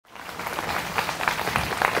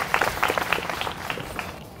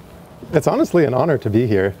It's honestly an honor to be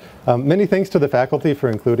here. Many thanks to the faculty for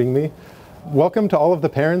including me. Welcome to all of the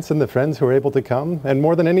parents and the friends who were able to come, and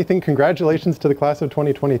more than anything, congratulations to the class of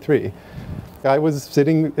 2023. I was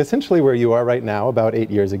sitting essentially where you are right now about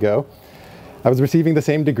 8 years ago. I was receiving the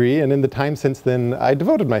same degree, and in the time since then, I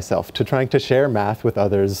devoted myself to trying to share math with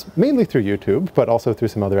others, mainly through YouTube, but also through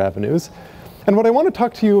some other avenues. And what I want to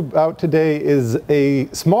talk to you about today is a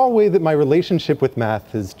small way that my relationship with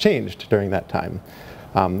math has changed during that time,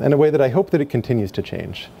 in a way that I hope that it continues to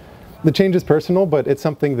change. The change is personal, but it's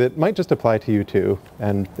something that might just apply to you too,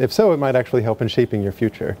 and if so, it might actually help in shaping your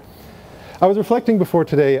future. I was reflecting before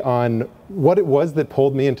today on what it was that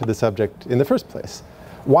pulled me into the subject in the first place.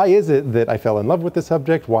 Why is it that I fell in love with the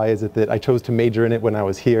subject? Why is it that I chose to major in it when I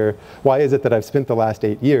was here? Why is it that I've spent the last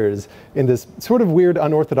 8 years in this sort of weird,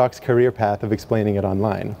 unorthodox career path of explaining it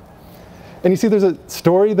online? And you see, there's a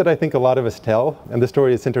story that I think a lot of us tell, and the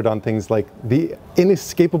story is centered on things like the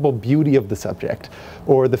inescapable beauty of the subject,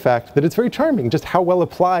 or the fact that it's very charming, just how well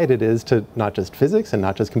applied it is to not just physics and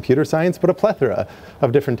not just computer science, but a plethora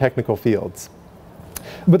of different technical fields.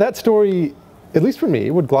 But that story, at least for me,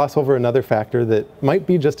 would gloss over another factor that might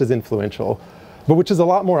be just as influential, but which is a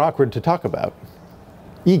lot more awkward to talk about: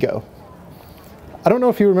 ego. I don't know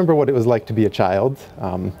if you remember what it was like to be a child,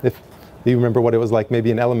 if you remember what it was like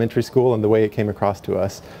maybe in elementary school and the way it came across to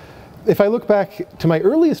us. If I look back to my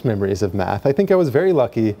earliest memories of math, I think I was very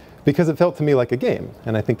lucky because it felt to me like a game,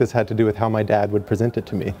 and I think this had to do with how my dad would present it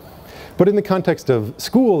to me. But in the context of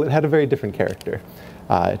school, it had a very different character.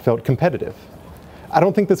 It felt competitive. I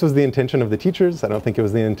don't think this was the intention of the teachers. I don't think it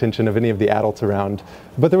was the intention of any of the adults around.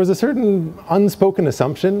 But there was a certain unspoken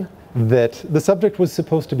assumption that the subject was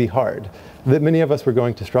supposed to be hard, that many of us were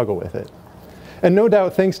going to struggle with it. And no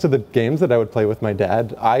doubt, thanks to the games that I would play with my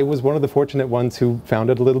dad, I was one of the fortunate ones who found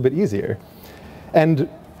it a little bit easier. And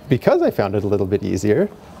because I found it a little bit easier,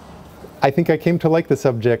 I think I came to like the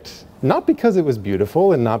subject, not because it was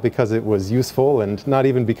beautiful and not because it was useful and not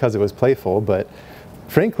even because it was playful, but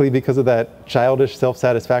frankly, because of that childish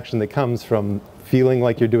self-satisfaction that comes from feeling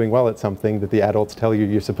like you're doing well at something that the adults tell you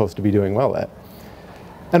you're supposed to be doing well at.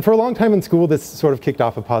 And for a long time in school, this sort of kicked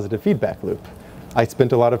off a positive feedback loop. I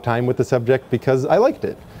spent a lot of time with the subject because I liked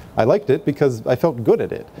it. I liked it because I felt good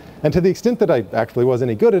at it. And to the extent that I actually was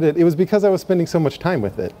any good at it, it was because I was spending so much time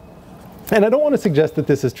with it. And I don't want to suggest that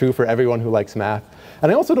this is true for everyone who likes math.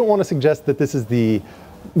 And I also don't want to suggest that this is the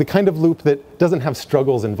kind of loop that doesn't have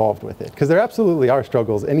struggles involved with it, because there absolutely are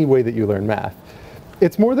struggles any way that you learn math.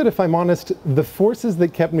 It's more that, if I'm honest, the forces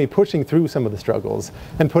that kept me pushing through some of the struggles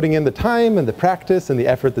and putting in the time and the practice and the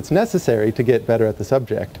effort that's necessary to get better at the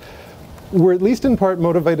subject were at least in part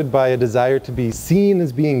motivated by a desire to be seen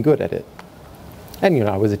as being good at it. And you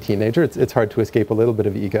know, I was a teenager, it's hard to escape a little bit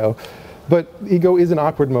of ego, but ego is an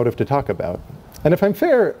awkward motive to talk about. And if I'm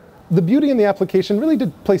fair, the beauty in the application really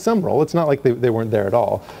did play some role. It's not like they weren't there at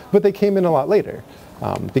all, but they came in a lot later.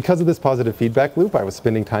 Because of this positive feedback loop, I was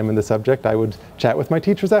spending time in the subject. I would chat with my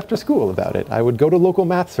teachers after school about it. I would go to local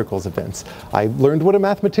math circles events. I learned what a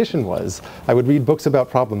mathematician was. I would read books about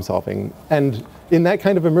problem solving. And in that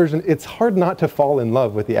kind of immersion, it's hard not to fall in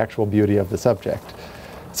love with the actual beauty of the subject.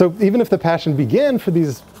 So even if the passion began for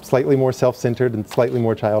these slightly more self-centered and slightly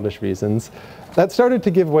more childish reasons, that started to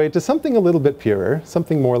give way to something a little bit purer,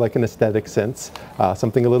 something more like an aesthetic sense,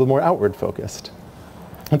 something a little more outward focused.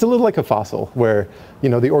 It's a little like a fossil, where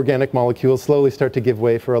the organic molecules slowly start to give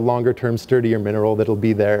way for a longer-term, sturdier mineral that'll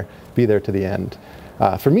be there to the end.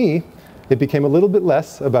 For me, it became a little bit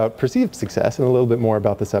less about perceived success and a little bit more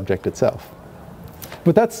about the subject itself.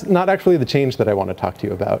 But that's not actually the change that I want to talk to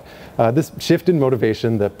you about. This shift in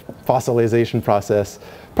motivation, the fossilization process,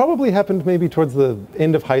 probably happened maybe towards the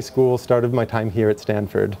end of high school, start of my time here at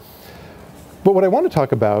Stanford. But what I want to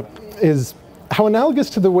talk about is how analogous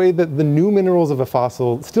to the way that the new minerals of a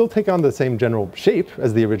fossil still take on the same general shape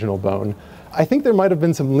as the original bone, I think there might have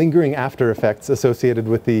been some lingering after effects associated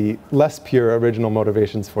with the less pure original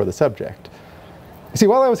motivations for the subject. See,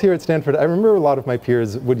 while I was here at Stanford, I remember a lot of my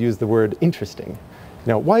peers would use the word interesting.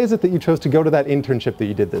 Why is it that you chose to go to that internship that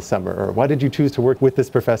you did this summer? Or why did you choose to work with this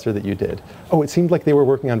professor that you did? Oh, it seemed like they were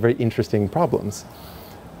working on very interesting problems.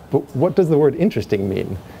 But what does the word interesting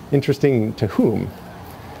mean? Interesting to whom?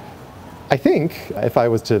 I think, if I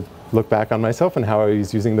was to look back on myself and how I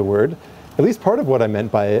was using the word, at least part of what I meant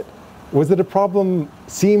by it was that a problem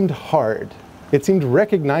seemed hard. It seemed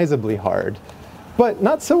recognizably hard, but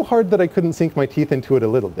not so hard that I couldn't sink my teeth into it a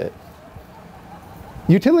little bit.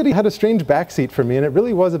 Utility had a strange backseat for me, and it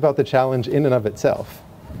really was about the challenge in and of itself.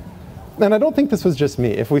 And I don't think this was just me.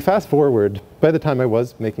 If we fast forward, by the time I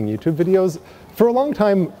was making YouTube videos, For a long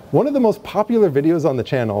time, one of the most popular videos on the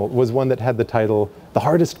channel was one that had the title, "The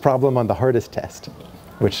Hardest Problem on the Hardest Test,"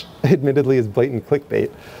 which admittedly is blatant clickbait.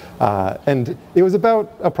 And it was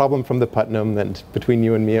about a problem from the Putnam, and between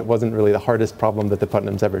you and me, it wasn't really the hardest problem that the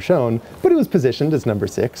Putnam's ever shown, but it was positioned as number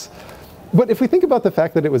 6. But if we think about the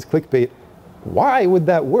fact that it was clickbait, why would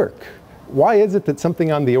that work? Why is it that something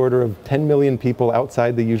on the order of 10 million people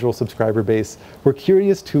outside the usual subscriber base were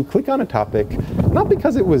curious to click on a topic, not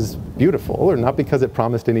because it was beautiful or not because it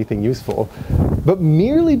promised anything useful, but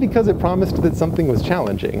merely because it promised that something was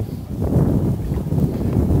challenging?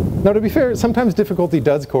 Now, to be fair, sometimes difficulty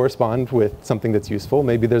does correspond with something that's useful.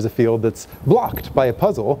 Maybe there's a field that's blocked by a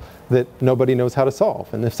puzzle that nobody knows how to solve,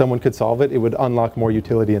 and if someone could solve it, it would unlock more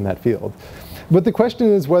utility in that field. But the question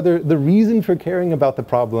is whether the reason for caring about the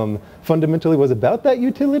problem fundamentally was about that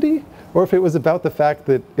utility, or if it was about the fact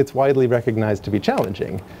that it's widely recognized to be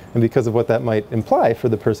challenging, and because of what that might imply for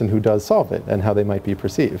the person who does solve it and how they might be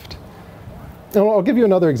perceived. And I'll give you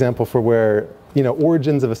another example for where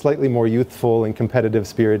origins of a slightly more youthful and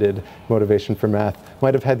competitive-spirited motivation for math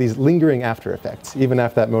might have had these lingering after effects, even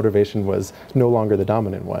after that motivation was no longer the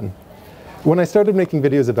dominant one. When I started making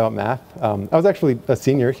videos about math, I was actually a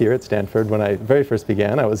senior here at Stanford when I very first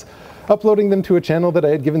began. I was uploading them to a channel that I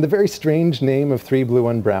had given the very strange name of 3 Blue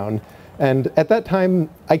 1 Brown. And at that time,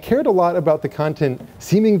 I cared a lot about the content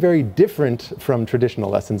seeming very different from traditional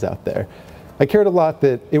lessons out there. I cared a lot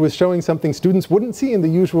that it was showing something students wouldn't see in the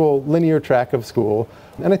usual linear track of school.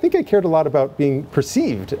 And I think I cared a lot about being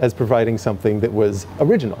perceived as providing something that was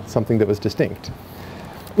original, something that was distinct.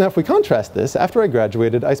 Now, if we contrast this, after I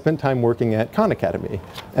graduated, I spent time working at Khan Academy.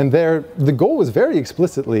 And there, the goal was very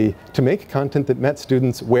explicitly to make content that met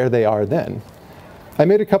students where they are then. I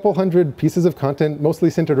made a couple hundred pieces of content,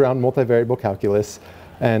 mostly centered around multivariable calculus.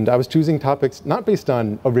 And I was choosing topics not based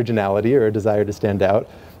on originality or a desire to stand out.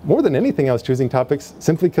 More than anything, I was choosing topics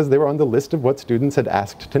simply because they were on the list of what students had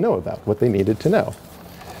asked to know about, what they needed to know.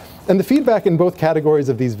 And the feedback in both categories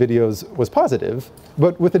of these videos was positive,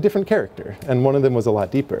 but with a different character, and one of them was a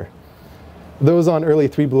lot deeper. Those on early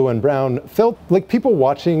 3 Blue 1 Brown felt like people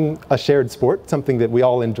watching a shared sport, something that we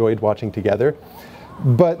all enjoyed watching together.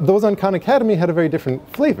 But those on Khan Academy had a very different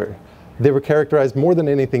flavor. They were characterized more than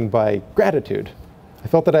anything by gratitude. I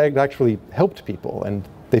felt that I had actually helped people, and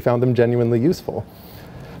they found them genuinely useful.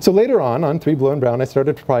 So later on 3 Blue 1 Brown, I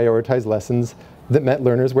started to prioritize lessons that met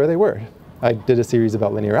learners where they were. I did a series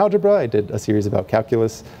about linear algebra, I did a series about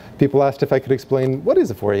calculus. People asked if I could explain what is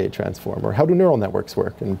a Fourier transform, or how do neural networks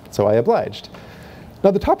work, and so I obliged. Now,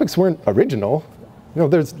 the topics weren't original.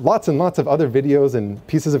 There's lots and lots of other videos and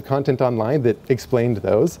pieces of content online that explained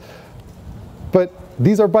those. But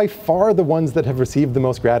these are by far the ones that have received the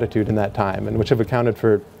most gratitude in that time, and which have accounted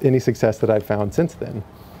for any success that I've found since then.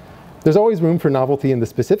 There's always room for novelty in the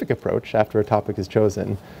specific approach after a topic is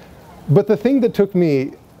chosen. But the thing that took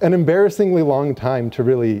me an embarrassingly long time to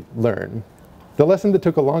really learn, the lesson that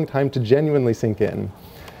took a long time to genuinely sink in,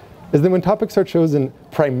 is that when topics are chosen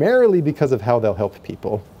primarily because of how they'll help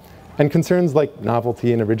people, and concerns like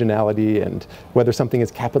novelty and originality and whether something is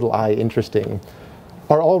capital I interesting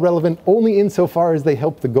are all relevant only insofar as they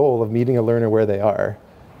help the goal of meeting a learner where they are,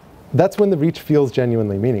 that's when the reach feels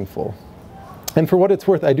genuinely meaningful. And for what it's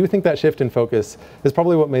worth, I do think that shift in focus is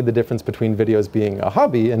probably what made the difference between videos being a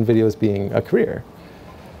hobby and videos being a career.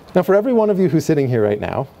 Now, for every one of you who's sitting here right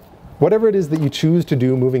now, whatever it is that you choose to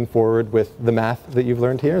do moving forward with the math that you've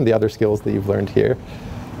learned here and the other skills that you've learned here,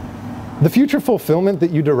 the future fulfillment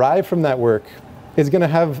that you derive from that work is going to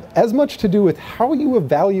have as much to do with how you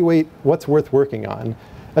evaluate what's worth working on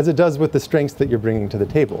as it does with the strengths that you're bringing to the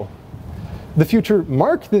table. The future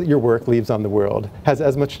mark that your work leaves on the world has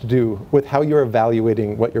as much to do with how you're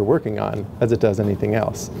evaluating what you're working on as it does anything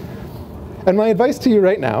else. And my advice to you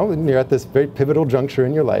right now, and you're at this very pivotal juncture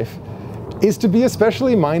in your life, is to be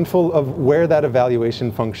especially mindful of where that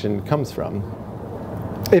evaluation function comes from.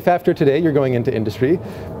 If after today you're going into industry,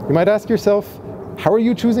 you might ask yourself, how are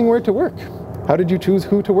you choosing where to work? How did you choose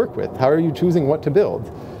who to work with? How are you choosing what to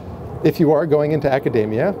build? If you are going into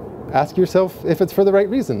academia, ask yourself if it's for the right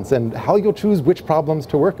reasons and how you'll choose which problems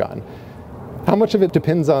to work on. How much of it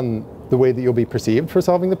depends on the way that you'll be perceived for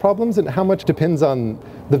solving the problems, and how much depends on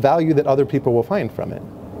the value that other people will find from it.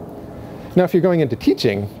 Now, if you're going into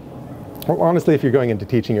teaching, or honestly, if you're going into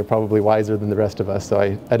teaching, you're probably wiser than the rest of us,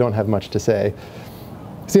 so I don't have much to say.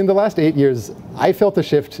 See, in the last 8 years, I felt a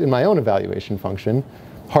shift in my own evaluation function.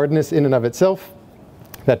 Hardness in and of itself,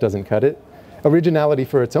 that doesn't cut it. Originality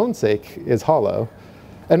for its own sake is hollow.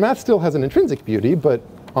 And math still has an intrinsic beauty, but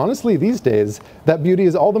honestly, these days, that beauty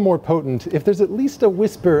is all the more potent if there's at least a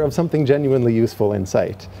whisper of something genuinely useful in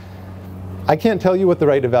sight. I can't tell you what the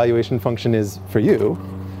right evaluation function is for you.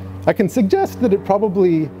 I can suggest that it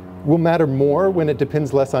probably will matter more when it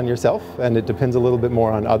depends less on yourself and it depends a little bit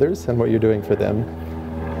more on others and what you're doing for them.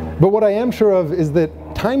 But what I am sure of is that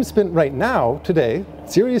time spent right now, today,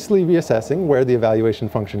 seriously reassessing where the evaluation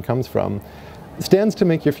function comes from, stands to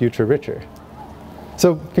make your future richer.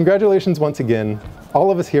 So congratulations once again. All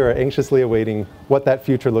of us here are anxiously awaiting what that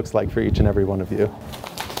future looks like for each and every one of you.